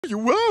You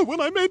were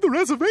when I made the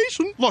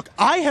reservation. Look,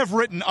 I have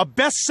written a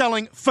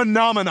best-selling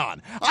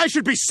phenomenon. I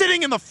should be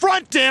sitting in the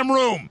front damn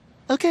room.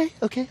 Okay,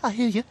 I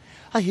hear you.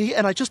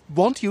 And I just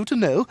want you to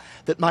know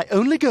that my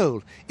only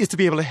goal is to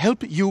be able to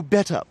help you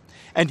better.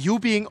 And you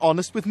being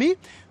honest with me,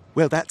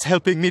 well, that's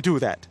helping me do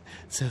that.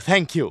 So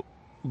thank you.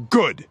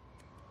 Good.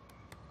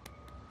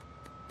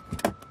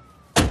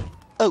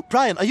 Oh,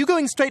 Brian, are you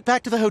going straight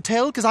back to the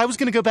hotel? Because I was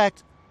going to go back...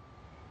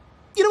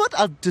 You know what?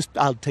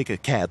 I'll take a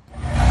cab.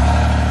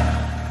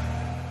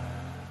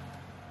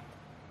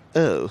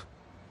 Oh.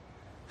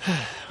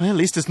 Well, at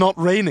least it's not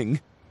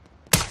raining.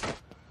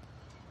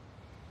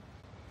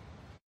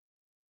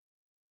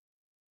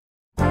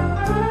 Hey,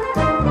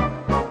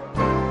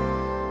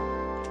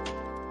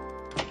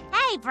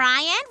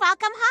 Brian,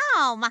 welcome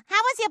home. How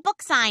was your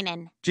book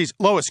signing? Geez,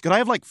 Lois, could I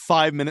have like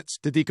 5 minutes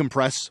to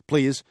decompress,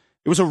 please?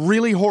 It was a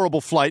really horrible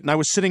flight, and I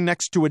was sitting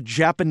next to a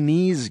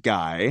Japanese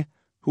guy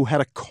who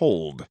had a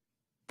cold.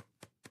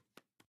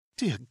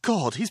 Dear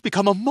God, he's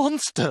become a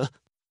monster.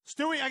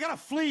 Stewie, I got a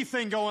flea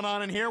thing going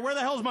on in here. Where the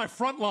hell's my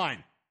front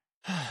line?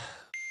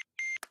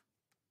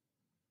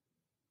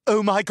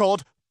 Oh, my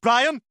God.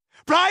 Brian!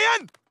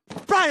 Brian!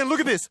 Brian, look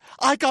at this.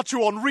 I got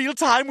you on Real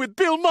Time with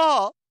Bill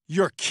Maher.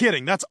 You're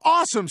kidding. That's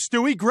awesome,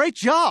 Stewie. Great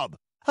job.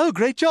 Oh,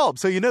 great job.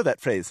 So you know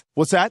that phrase.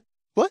 What's that?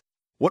 What?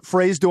 What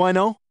phrase do I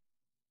know?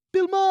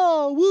 Bill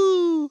Maher,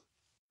 woo!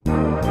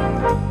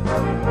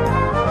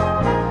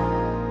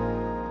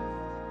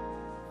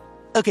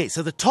 Okay,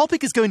 so the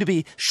topic is going to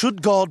be,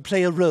 should God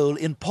play a role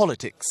in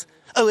politics?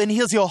 Oh, and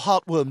here's your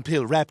heartworm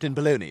pill wrapped in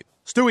bologna.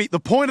 Stewie, the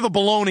point of the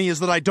bologna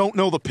is that I don't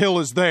know the pill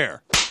is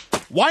there.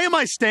 Why am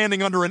I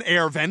standing under an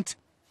air vent?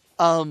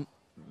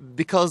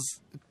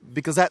 Because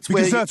that's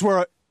where... Because that's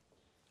where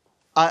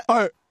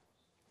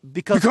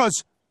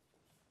Because...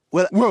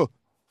 Well...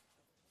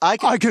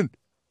 I can...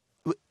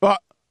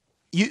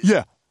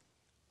 Yeah.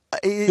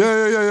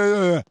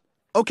 Yeah.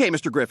 Okay,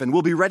 Mr. Griffin,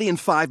 we'll be ready in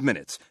 5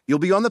 minutes. You'll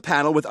be on the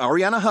panel with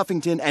Ariana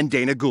Huffington and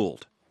Dana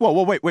Gould.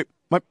 Whoa, wait.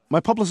 My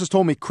publicist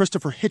told me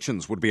Christopher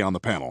Hitchens would be on the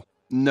panel.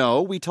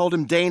 No, we told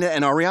him Dana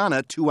and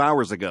Ariana 2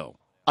 hours ago.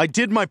 I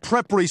did my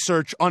prep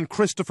research on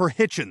Christopher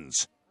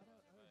Hitchens.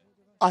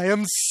 I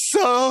am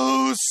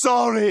so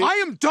sorry. I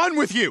am done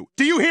with you.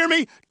 Do you hear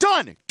me?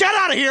 Done. Get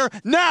out of here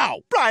now.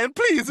 Brian,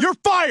 please. You're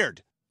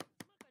fired.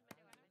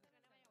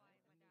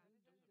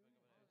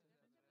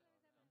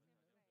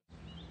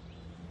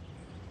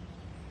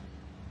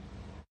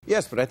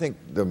 Yes, but I think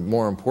the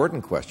more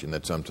important question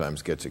that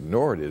sometimes gets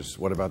ignored is,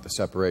 what about the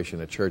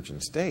separation of church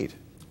and state?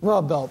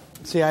 Well, Bill,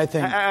 see, I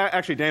think...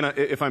 Actually, Dana,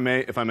 if I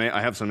may,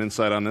 I have some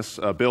insight on this.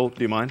 Bill,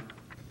 do you mind?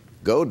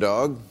 Go,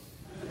 dog.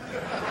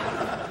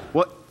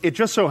 Well, it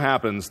just so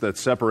happens that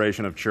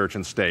separation of church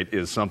and state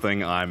is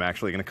something I'm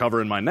actually going to cover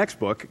in my next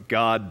book,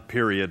 God,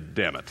 period,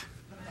 damn it.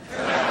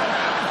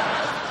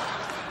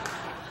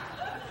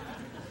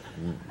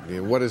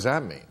 What does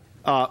that mean?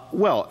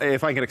 Well,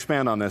 if I can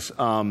expand on this...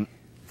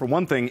 For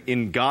one thing,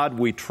 in God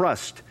we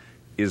trust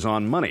is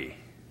on money.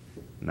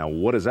 Now,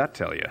 what does that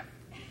tell you?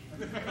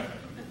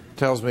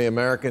 Tells me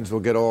Americans will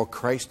get all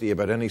Christy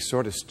about any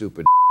sort of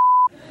stupid.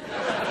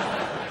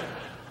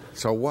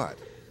 So what?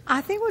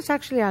 I think what's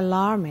actually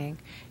alarming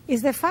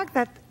is the fact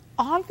that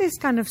all this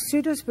kind of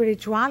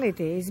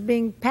pseudo-spirituality is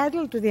being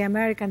peddled to the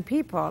American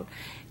people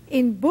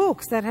in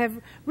books that have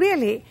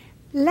really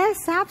less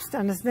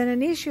substance than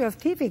an issue of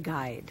TV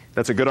Guide.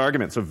 That's a good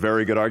argument. It's a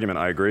very good argument.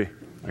 I agree.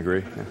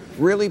 Yeah.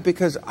 Really?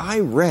 Because I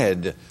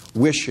read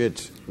Wish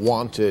It,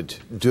 Want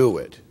It, Do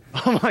It.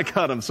 Oh, my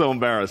God, I'm so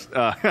embarrassed.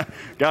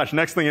 Gosh,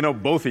 next thing you know,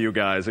 both of you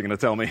guys are going to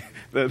tell me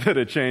that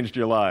it changed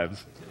your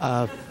lives.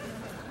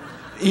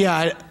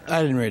 Yeah,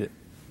 I didn't read it.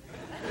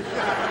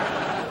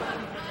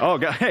 Oh,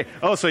 hey,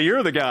 so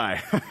you're the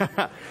guy.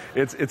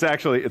 It's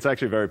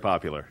actually very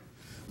popular.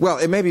 Well,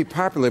 it may be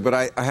popular, but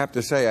I have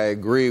to say I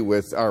agree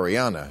with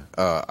Ariana.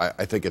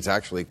 I think it's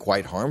actually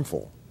quite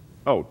harmful.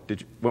 Oh,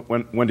 did you?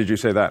 When did you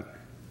say that?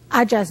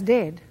 I just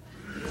did.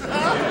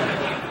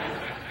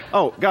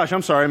 Oh, gosh,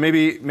 I'm sorry.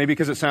 Maybe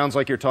because it sounds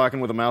like you're talking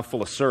with a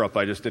mouthful of syrup,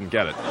 I just didn't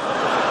get it.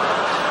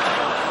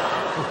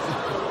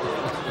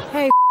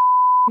 Hey,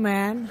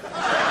 man.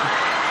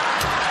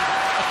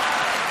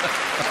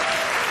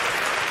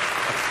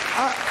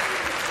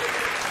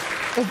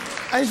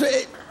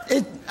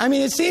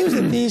 It seems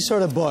that these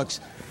sort of books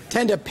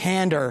tend to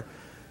pander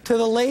to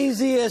the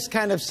laziest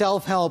kind of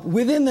self-help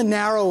within the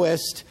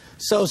narrowest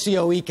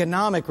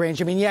socioeconomic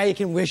range. I mean, yeah, you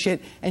can wish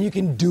it and you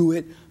can do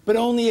it, but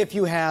only if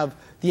you have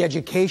the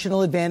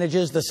educational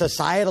advantages, the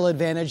societal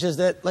advantages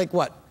that, like,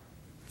 what,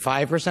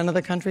 5% of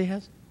the country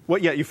has? Well,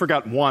 yeah, you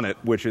forgot Want It,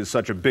 which is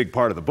such a big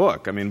part of the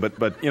book. I mean, but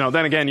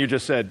then again, you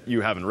just said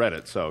you haven't read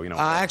it, so,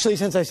 Actually,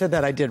 since I said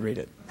that, I did read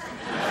it.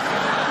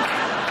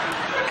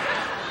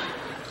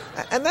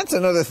 And that's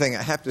another thing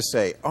I have to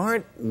say.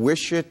 Aren't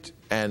Wish It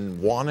and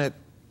Want It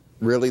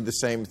really the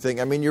same thing?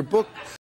 I mean, your book